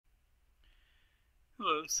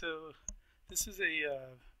Hello, so this is a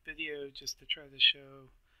video just to try to show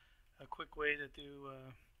a quick way to do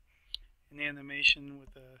an animation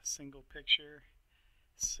with a single picture.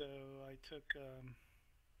 So I took a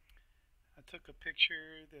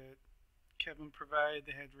picture that Kevin provided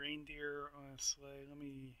that had reindeer on a sleigh. Let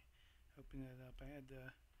me open it up. I had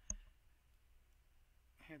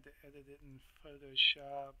to edit it in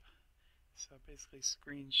Photoshop, so I basically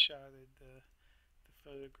screenshotted the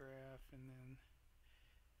photograph, and then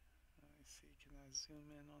let me see, can I zoom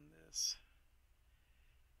in on this?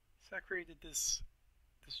 So I created this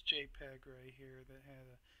JPEG right here that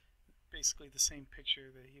had basically the same picture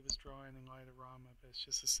that he was drawing in Lightorama, but it's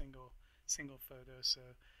just a single photo. So,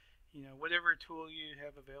 you know, whatever tool you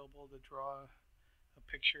have available to draw a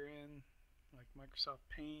picture in, like Microsoft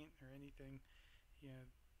Paint or anything, you know,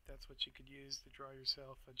 that's what you could use to draw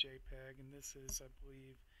yourself a JPEG. And this is, I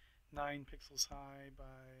believe, 9 pixels high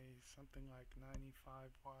by something like 95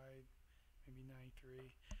 wide, maybe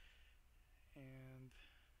 93. And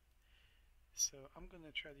so I'm going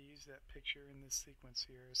to try to use that picture in this sequence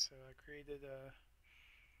here. So I created a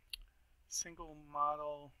single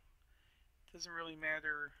model. It doesn't really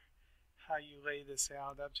matter how you lay this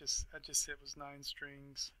out. I just said it was 9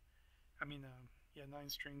 strings. I mean, 9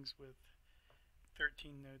 strings with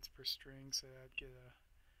 13 nodes per string, so I'd get a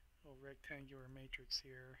little rectangular matrix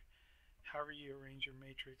here. However you arrange your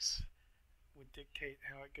matrix would dictate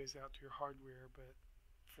how it goes out to your hardware, but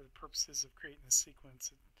for the purposes of creating a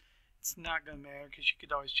sequence, it's not going to matter because you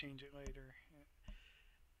could always change it later.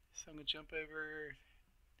 So I'm going to jump over,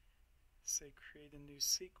 say create a new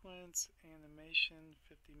sequence, animation,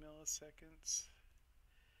 50 milliseconds.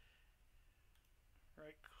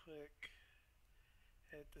 Right click,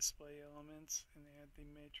 add display elements, and add the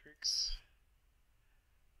matrix.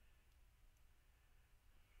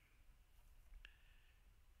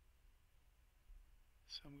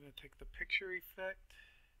 So I'm going to take the picture effect.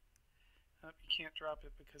 You can't drop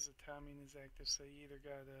it because the timing is active, so you either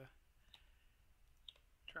got to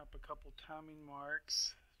drop a couple timing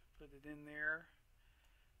marks, put it in there,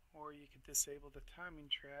 or you could disable the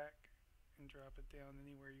timing track and drop it down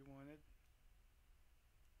anywhere you wanted.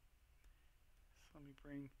 So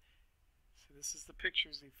let me so this is the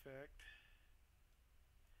pictures effect.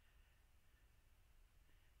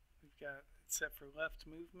 We've got it set for left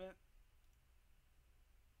movement.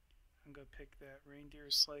 I'm going to pick that reindeer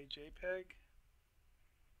sleigh JPEG.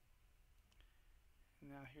 And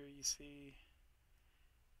now here you see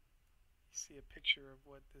a picture of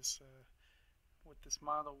what this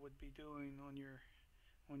model would be doing on your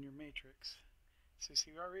matrix. So you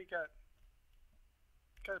see, we already got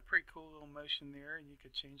a pretty cool little motion there, and you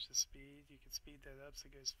could change the speed. You could speed that up so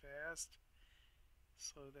it goes fast,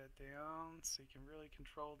 slow that down, so you can really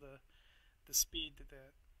control the speed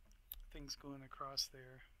that thing's going across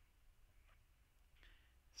there.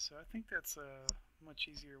 So I think that's a much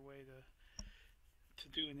easier way to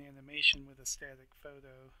do an animation with a static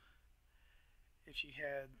photo. If you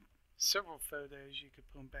had several photos, you could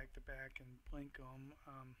put them back to back and blink them.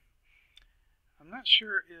 I'm not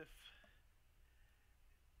sure if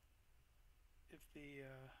the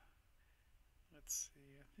let's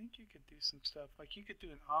see, I think you could do some stuff like you could do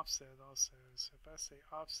an offset also. So if I say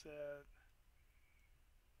offset,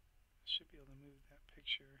 I should be able to move that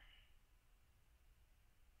picture.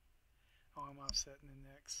 Oh, I'm offsetting the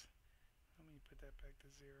next. Let me put that back to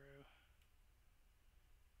 0.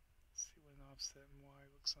 Let's see what an offset in Y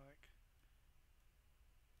looks like.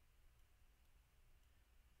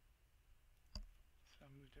 So I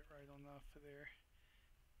moved it right on off of there.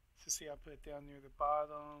 So see, I put it down near the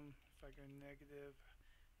bottom. If I go negative,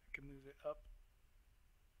 I can move it up.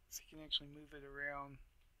 So you can actually move it around.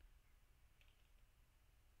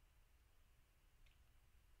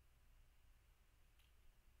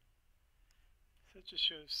 So it just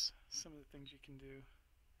shows some of the things you can do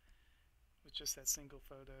with just that single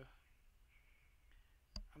photo.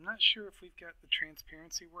 I'm not sure if we've got the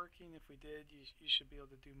transparency working. If we did, you should be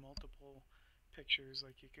able to do multiple pictures.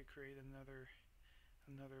 Like you could create another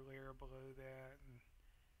layer below that, and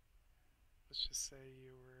let's just say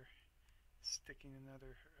you were sticking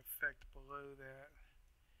another effect below that.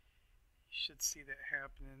 You should see that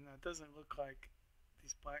happening. Now, it doesn't look like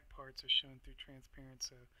these black parts are shown through transparent,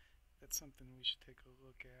 so that's something we should take a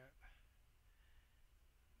look at.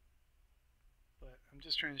 But I'm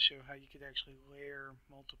just trying to show how you could actually layer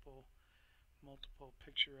multiple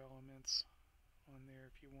picture elements on there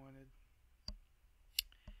if you wanted.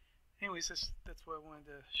 Anyways, that's what I wanted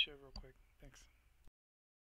to show real quick. Thanks.